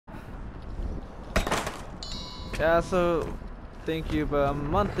Yeah, so thank you, but a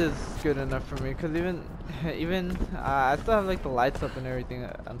month is good enough for me because even I still have like the lights up and everything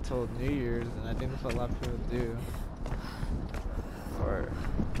until New Year's, and I think that's what a lot of people do. Or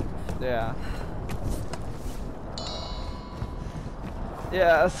yeah,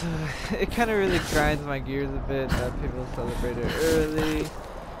 yeah. So it kind of really grinds my gears a bit that people celebrate it early,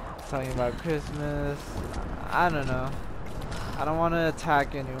 talking about Christmas. I don't know. I don't want to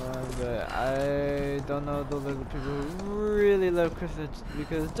attack anyone, but I don't know those are the people who really love Christmas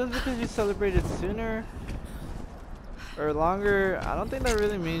because just because you celebrate it sooner or longer, I don't think that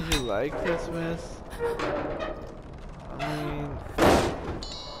really means you like Christmas. I mean,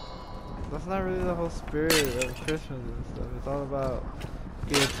 that's not really the whole spirit of Christmas and stuff. It's all about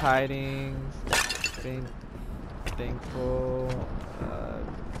good tidings, being thankful,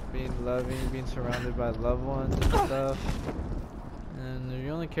 being loving, being surrounded by loved ones and stuff. And if you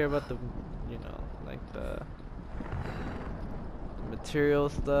only care about the, you know, like the material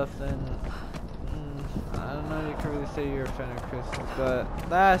stuff, then I don't know. You can really say you're a fan of Christmas, but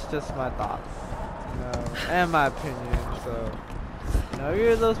that's just my thoughts, you know, and my opinion. So, you know, if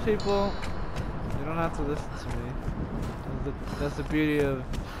you're those people, you don't have to listen to me. That's the beauty of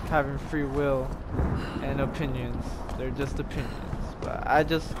having free will and opinions. They're just opinions, but I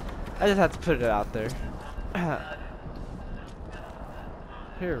just have to put it out there.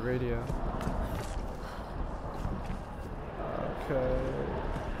 Here, radio. Okay.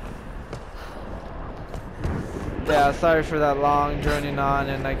 Yeah, sorry for that long droning on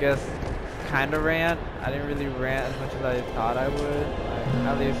and I guess kind of rant. I didn't really rant as much as I thought I would, like,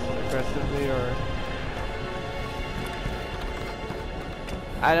 at least aggressively or.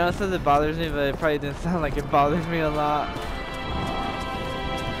 I know it says it bothers me, but it probably didn't sound like it bothers me a lot.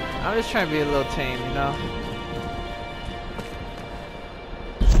 I'm just trying to be a little tame, you know?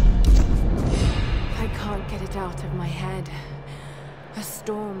 I can't get it out of my head. A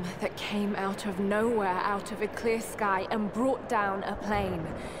storm that came out of nowhere, out of a clear sky, and brought down a plane.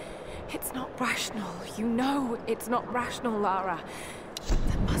 It's not rational. You know it's not rational, Lara.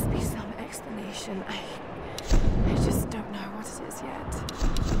 There must be some explanation. I just don't know what it is yet.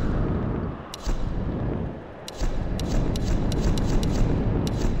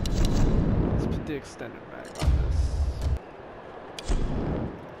 Let's put the extended mag on this.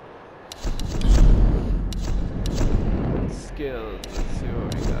 Skills, let's see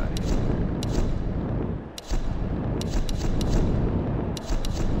what we got here.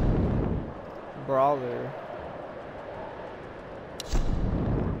 Brawler.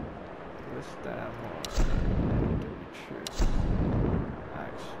 Withstand more. Retreat.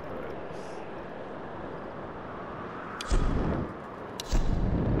 Axe.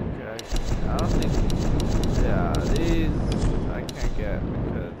 Okay, I don't think. Yeah, these I can't get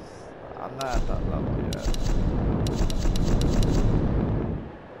because I'm not at that level yet.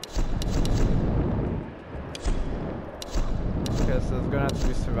 Okay, so it's gonna have to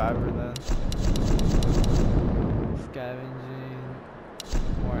be Survivor then. Scavenging,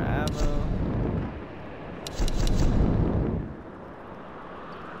 more ammo.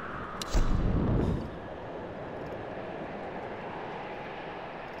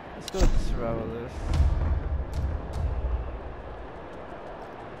 Let's go with the survival list.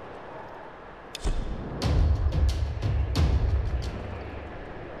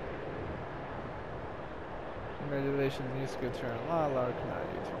 Congratulations, new skill turn. A lot of cannot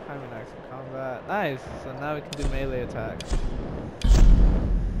use for primary attacks in combat. Nice! So now we can do melee attacks.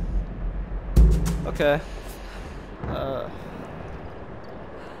 Okay.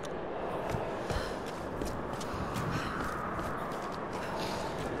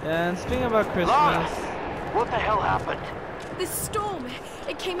 And speaking about Christmas. Lara! What the hell happened? This storm,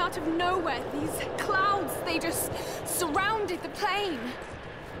 it came out of nowhere. These clouds, they just surrounded the plane.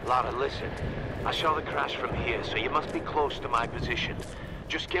 Lara, listen. I saw the crash from here, so you must be close to my position.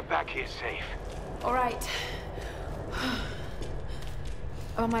 Just get back here safe. All right.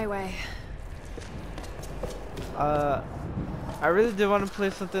 On my way. I really did want to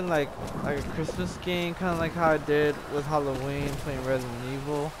play something like a Christmas game, kind of like how I did with Halloween, playing Resident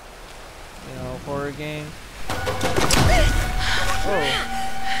Evil, you know, horror game. Oh.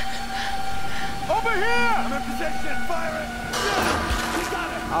 Over here! I'm in position! Fire it! We got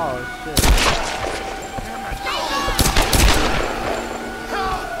it! Oh shit.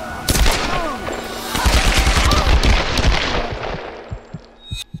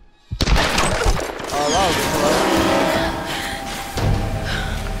 Oh, that was close.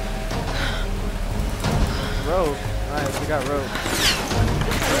 Rope. Nice, we got rope.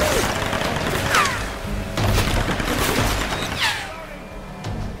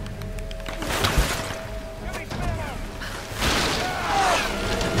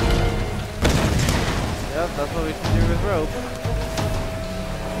 always easier with rope.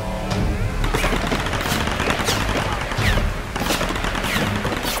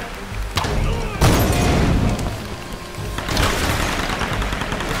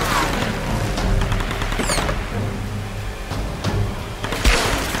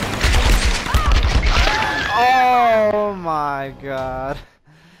 Oh my god.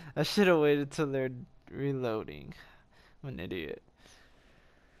 I should have waited till they're reloading. I'm an idiot.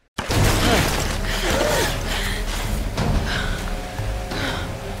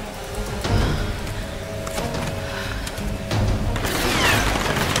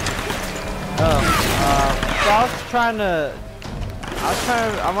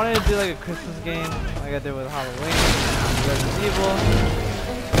 I wanted to do like a Christmas game, like I did with Halloween, Resident Evil.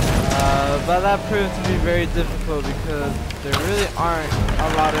 But that proved to be very difficult because there really aren't a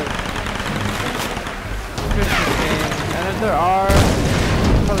lot of Christmas games, and if there are,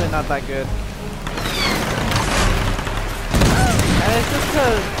 probably not that good. And it's just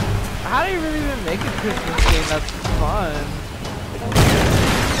because, how do you really even make a Christmas game that's fun?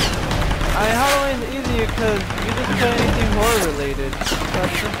 I mean, Halloween's easier because you can just play anything horror related.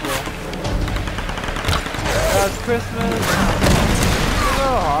 That's simple. That's Christmas. It's a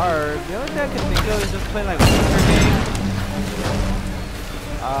little hard. The only thing I can think of is just playing like winter games.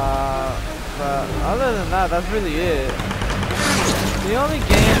 But other than that, that's really it. The only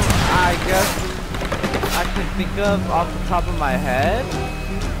game I guess I can think of off the top of my head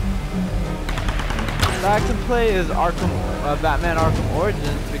that I can play is Batman Arkham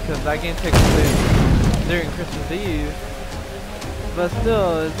Origins, because that game takes place during Christmas Eve. But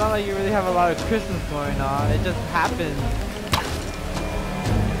still, it's not like you really have a lot of Christmas going on. It just happens.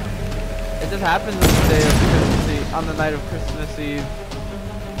 It just happens on the day of Christmas Eve, on the night of Christmas Eve.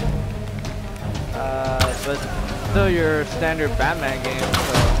 But still your standard Batman game, so.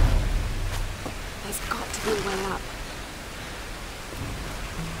 There's got to be a way up.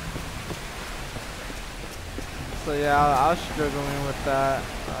 So yeah, I was struggling with that.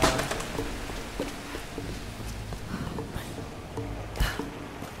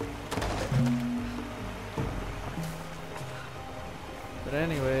 But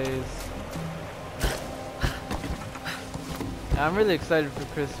anyways, I'm really excited for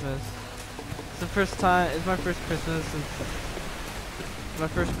Christmas. It's the first time, it's my first Christmas since my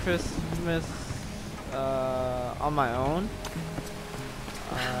first Christmas on my own.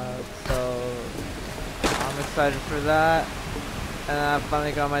 So I'm excited for that, and I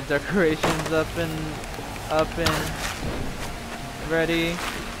finally got my decorations up and ready,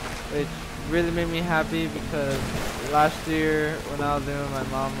 which really made me happy because last year when I was living with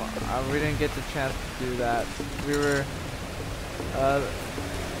my mom, we didn't get the chance to do that. We were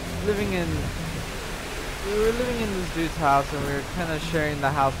living in this dude's house, and we were kind of sharing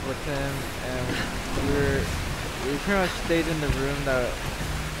the house with him, and we pretty much stayed in the room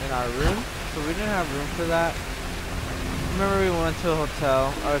in our room. So we didn't have room for that. Remember, we went to a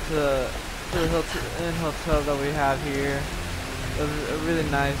hotel, or to the Hilton hotel that we have here. It was a really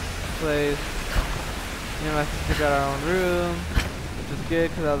nice place. Me and my sister got our own room, which was good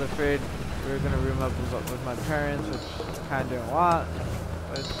because I was afraid we were gonna room up with my parents, which I kind of didn't want.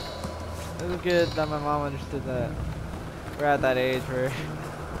 But it was good that my mom understood that we're at that age where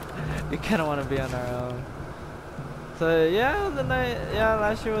we kind of want to be on our own. So yeah, it was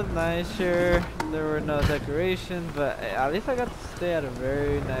last year was nice. Sure, there were no decorations, but at least I got to stay at a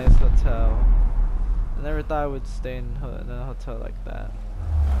very nice hotel. I never thought I would stay in a hotel like that.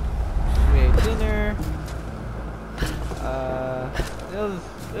 We ate dinner.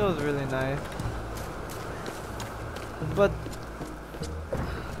 It was really nice. But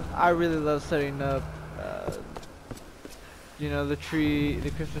I really love setting up, you know, the tree,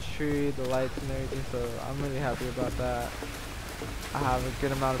 the Christmas tree, the lights and everything, so I'm really happy about that. I have a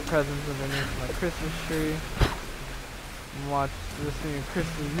good amount of presents underneath my Christmas tree. I'm listening to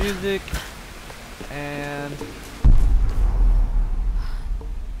Christmas music, and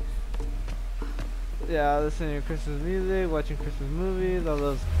yeah, listening to Christmas music, watching Christmas movies,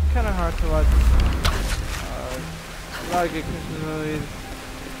 although it's kind of hard to watch a lot of good Christmas movies.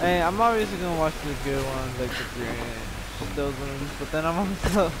 Hey, I'm obviously gonna watch the good ones, like the Grinch, those ones, but then I'm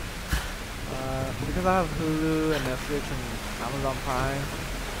also, because I have Hulu and Netflix and Amazon Prime,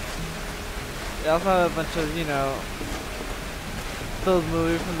 I also have a bunch of, you know, those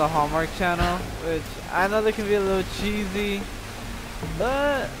movies from the Hallmark Channel, which I know they can be a little cheesy,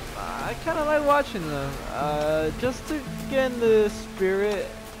 but I kind of like watching them, just to get in the spirit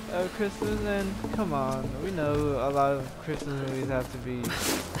of Christmas. And come on, we know a lot of Christmas movies have to be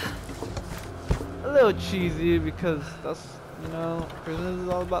a little cheesy because that's, you know, Christmas is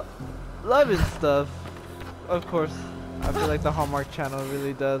all about love and stuff. of course, I feel like the Hallmark Channel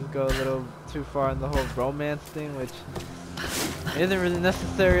really does go a little too far in the whole romance thing, which isn't really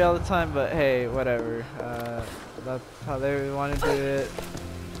necessary all the time, but hey, whatever. That's how they want to do it.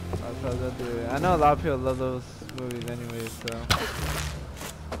 That's how they'll do it. I know a lot of people love those movies anyway, so.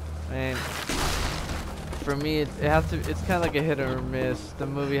 I mean, for me, it has to. It's kind of like a hit or miss. The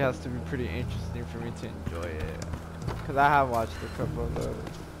movie has to be pretty interesting for me to enjoy it. Cause I have watched a couple of those.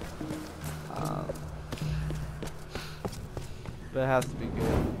 But it has to be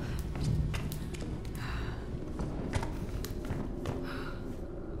good.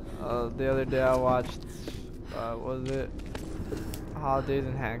 The other day I watched, what was it? Holidays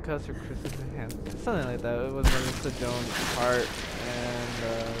in Handcuffs or Christmas in Handcuffs? Something like that. It was Melissa Joan Hart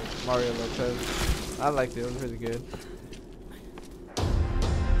and Mario Lopez. I liked it. It was really good.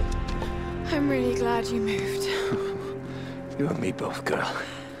 I'm really glad you moved. You and me both, girl.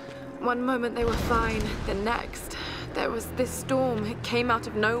 One moment they were fine, the next, there was this storm. It came out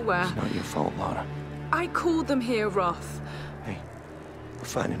of nowhere. It's not your fault, Lara. I called them here, Roth. Hey, we'll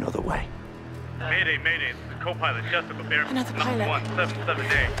find another way. Mayday, mayday. This is co-pilot Jessica Bear. Another pilot.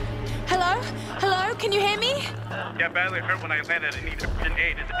 177A. Hello? Hello? Can you hear me? Got badly hurt when I landed and needed urgent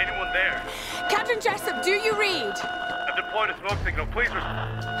aid. Is anyone there? Captain Jessup, do you read? I've deployed a smoke signal. Please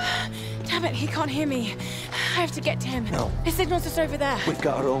Damn it, he can't hear me. I have to get to him. No. His signal's just over there. We've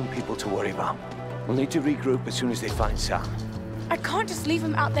got our own people to worry about. We'll need to regroup as soon as they find Sam. I can't just leave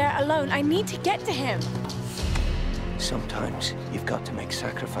him out there alone. I need to get to him. Sometimes you've got to make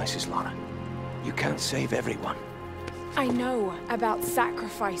sacrifices, Lara. You can't save everyone. I know about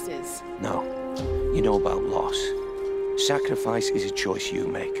sacrifices. No. You know about loss. Sacrifice is a choice you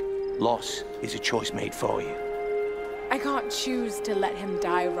make. Loss is a choice made for you. I can't choose to let him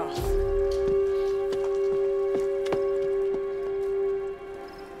die, Roth.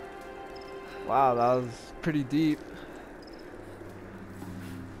 Wow, that was pretty deep.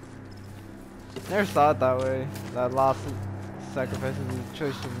 Never saw it that way. That loss is sacrifice is a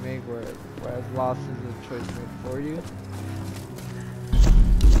choice you make, whereas loss is a choice made for you.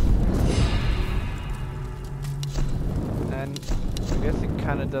 And I guess it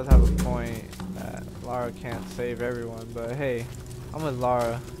kind of does have a point that Lara can't save everyone, but hey, I'm with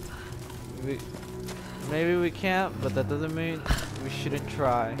Lara. Maybe we can't, but that doesn't mean we shouldn't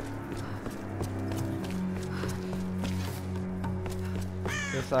try.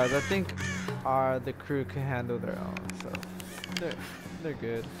 Besides, I think the crew can handle their own, so they're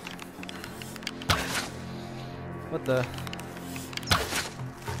good. What the?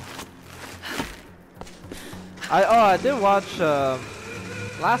 I did watch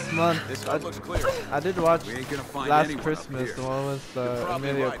last month. This one looks clear. I did watch We ain't gonna find Last anyone up Christmas, here. the one with You're probably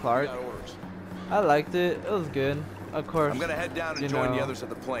Emilia right. We Clarke. got orders. I liked it. It was good. Of course, I'm gonna head down and you join the know, others at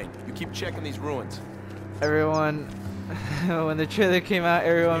the plane. You keep checking these ruins. everyone, when the trailer came out,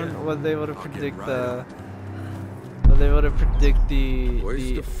 everyone Yeah. was able to I'll get predict right the on. was able to predict the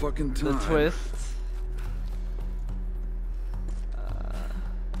Waste of fucking the time. twists.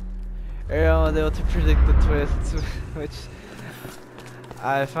 Everyone was able to predict the twists, which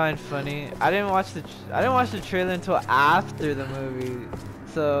I find funny. I didn't watch the trailer until after the movie,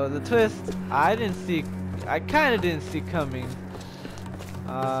 so the twist I kind of didn't see coming.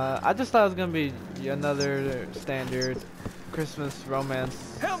 I just thought it was gonna be another standard Christmas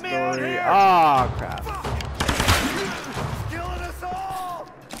romance Help me story. out here! Oh crap. Killing us all!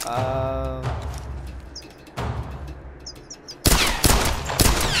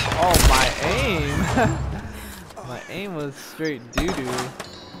 Oh, my aim! My aim was straight doo-doo.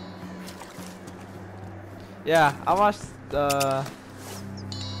 Yeah, I watched,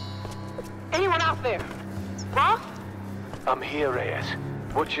 Anyone out there? Roth? I'm here, Reyes.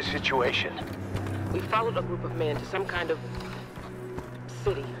 What's your situation? We followed a group of men to some kind of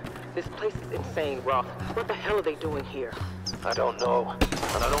city. This place is insane, Roth. What the hell are they doing here? I don't know,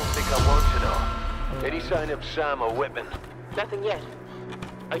 and I don't think I want to know. Any sign of Sam or Whitman? Nothing yet.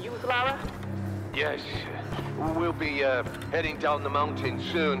 Are you with Lara? Yes. We'll be heading down the mountain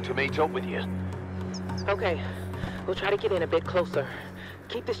soon to meet up with you. Okay. We'll try to get in a bit closer.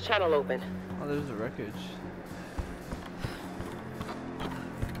 Keep this channel open. oh, there's a wreckage.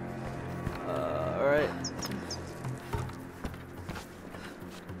 Alright.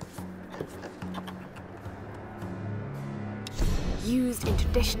 Used in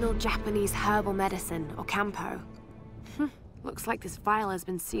traditional Japanese herbal medicine, or kampo. Looks like this vial has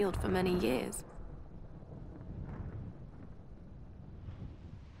been sealed for many years.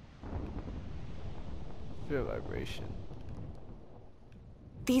 Feel vibration.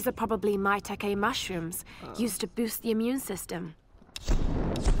 These are probably maitake mushrooms, used to boost the immune system.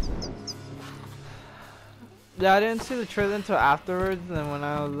 Yeah, I didn't see the trailer until afterwards, and when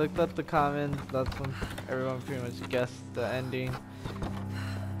I looked up the comments, that's when everyone pretty much guessed the ending.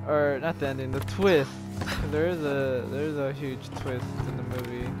 Or not the ending, the twist. There's a huge twist in the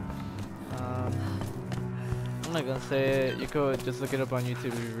movie. I'm not gonna say it. You could just look it up on YouTube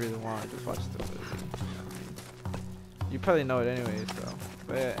if you really want. Just watch the movie. You probably know it anyway, so.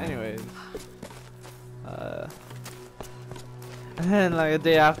 But yeah, anyways. And then like a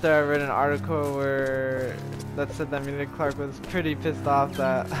day after, I read an article that said that Emilia Clarke was pretty pissed off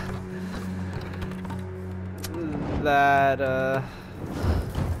that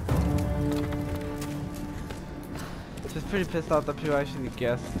she's pretty pissed off that people actually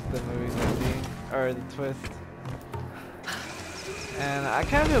guessed the movie's ending or the twist. And I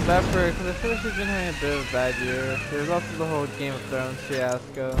kind of feel bad for her because I feel like she's been having a bit of a bad year. There's also the whole Game of Thrones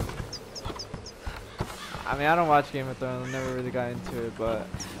fiasco. I mean, I don't watch Game of Thrones, I never really got into it, but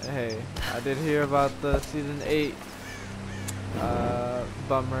hey, I did hear about the season 8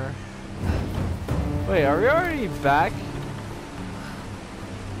 bummer. Wait, are we already back?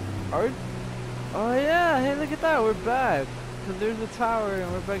 Oh yeah, hey, look at that, we're back. Because there's a tower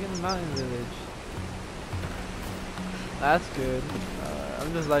and we're back in the mountain village. That's good.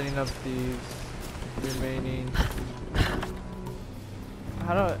 I'm just lighting up these remaining.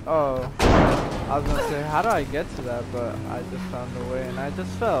 How do I? Oh, I was gonna say, how do I get to that? But I just found a way and I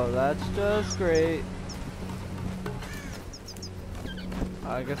just fell. That's just great.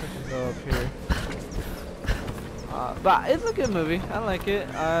 I guess I can go up here. But it's a good movie. I like it.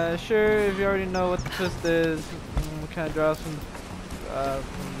 Sure, if you already know what the twist is, it kind of draws from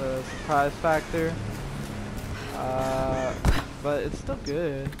the surprise factor. But it's still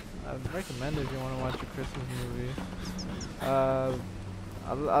good. I recommend it if you want to watch a Christmas movie.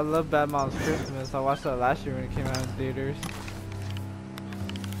 I love Bad Moms Christmas. I watched that last year when it came out in theaters.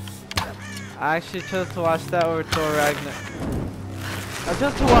 I actually chose to watch that over Thor Ragnarok. I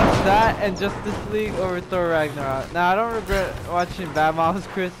chose to watch that and Justice League over Thor Ragnarok. Now I don't regret watching Bad Moms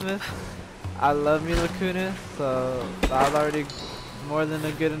Christmas. I love Mila Kunis, so that was already more than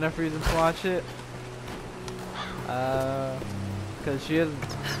a good enough reason to watch it. Cause she's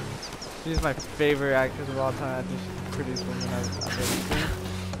my favorite actress of all time. I think she's the prettiest woman I've ever seen.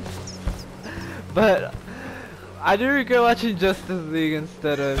 But I do regret watching Justice League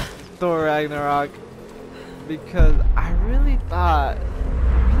instead of Thor Ragnarok because I really thought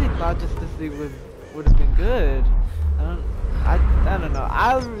Justice League would have been good. I don't know.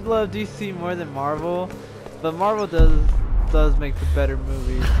 I love DC more than Marvel, but Marvel does make the better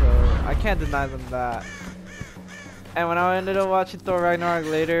movies, so I can't deny them that. And when I ended up watching Thor Ragnarok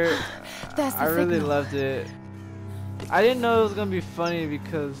later, I really loved it. I didn't know it was gonna be funny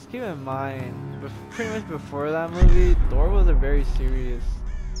because keep in mind, pretty much before that movie, Thor was a very serious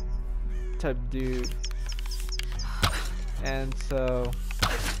type dude, and so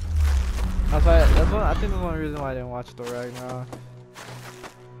I think that's one reason why I didn't watch Thor Ragnarok.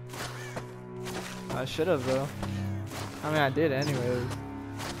 I should have though. I mean, I did anyways.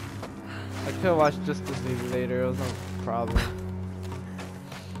 I could watch Justice League later. It was no problem.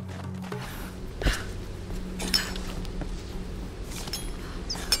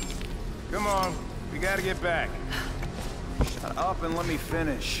 Come on, we gotta get back. Shut up and let me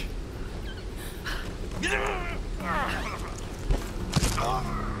finish.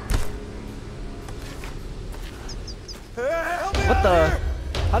 What the?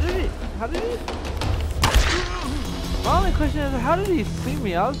 How did he? My only question is, how did he see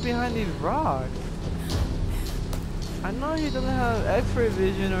me? I was behind these rocks. I know he doesn't have X-ray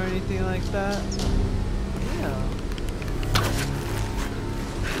vision or anything like that. Yeah.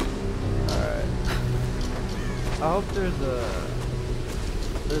 Alright. I hope there's a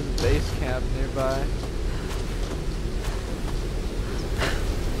base camp nearby.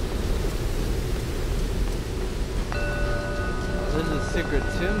 There's a secret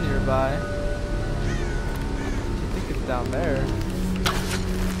tomb nearby. I think it's down there.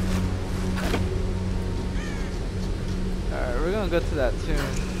 Alright, we're gonna go to that tomb.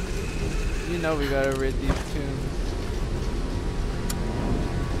 You know we gotta raid these tombs.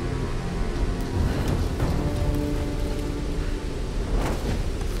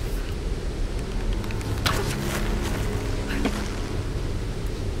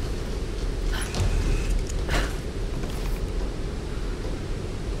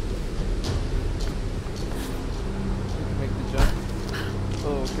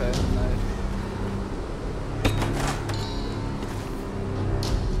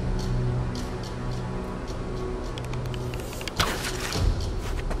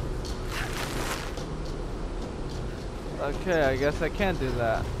 Okay, I guess I can't do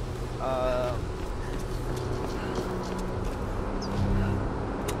that.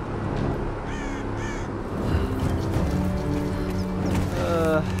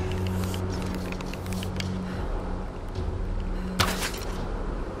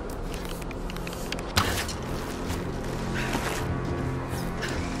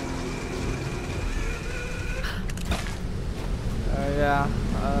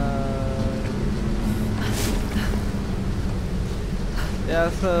 Yeah,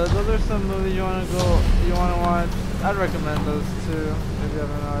 so those are some movies you wanna watch. I'd recommend those too, if you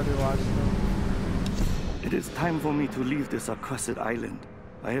haven't already watched them. It is time for me to leave this accursed island.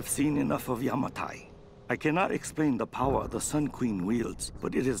 I have seen enough of Yamatai. I cannot explain the power the Sun Queen wields,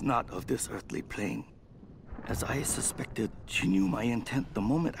 but it is not of this earthly plane. As I suspected, she knew my intent the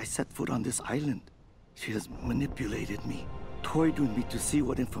moment I set foot on this island. She has manipulated me, toyed with me to see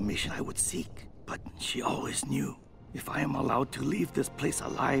what information I would seek. But she always knew. If I am allowed to leave this place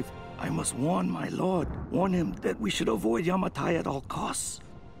alive, I must warn my lord, warn him that we should avoid Yamatai at all costs.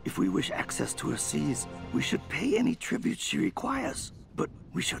 If we wish access to her seas, we should pay any tribute she requires. But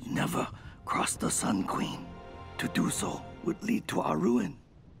we should never cross the Sun Queen. To do so would lead to our ruin.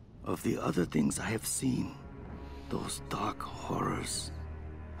 Of the other things I have seen, those dark horrors,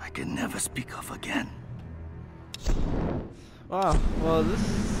 I can never speak of again. Wow, well this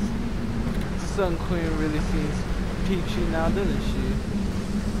Sun Queen really seems peachy now, doesn't she?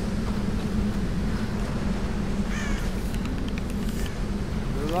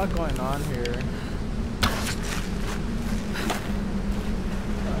 There's a lot going on here.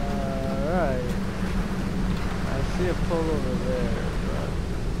 Alright. I see a pole over there, but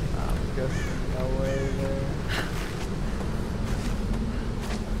I'm guessing no way there.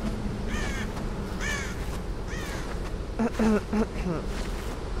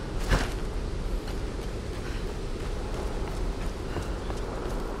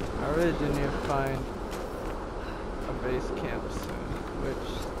 I really do need to find a base camp soon, which,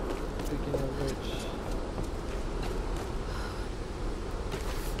 speaking of which,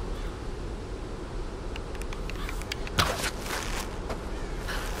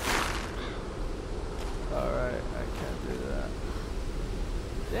 alright, I can't do that.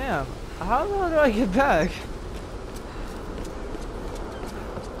 Damn, how the hell do I get back?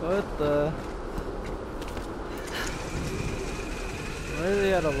 What the? I'm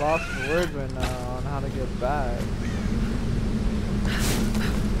really at a loss for words right now on how to get back.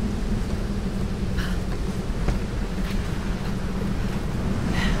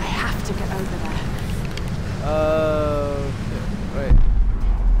 I have to get over there. Okay, wait.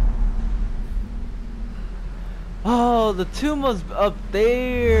 Oh, the tomb was up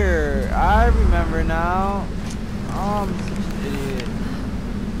there. I remember now. Oh, I'm such an idiot.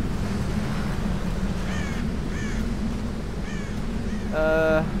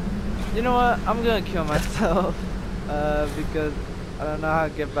 You know what? I'm gonna kill myself. Because I don't know how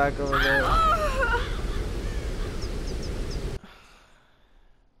to get back over there.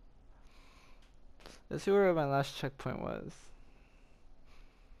 Let's see where my last checkpoint was.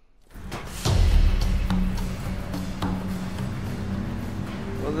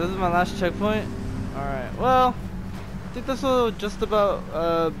 Well, this is my last checkpoint. Alright, well, I think this will just about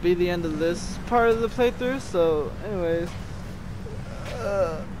be the end of this part of the playthrough. So, anyways,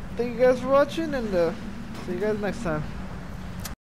 thank you guys for watching, and see you guys next time.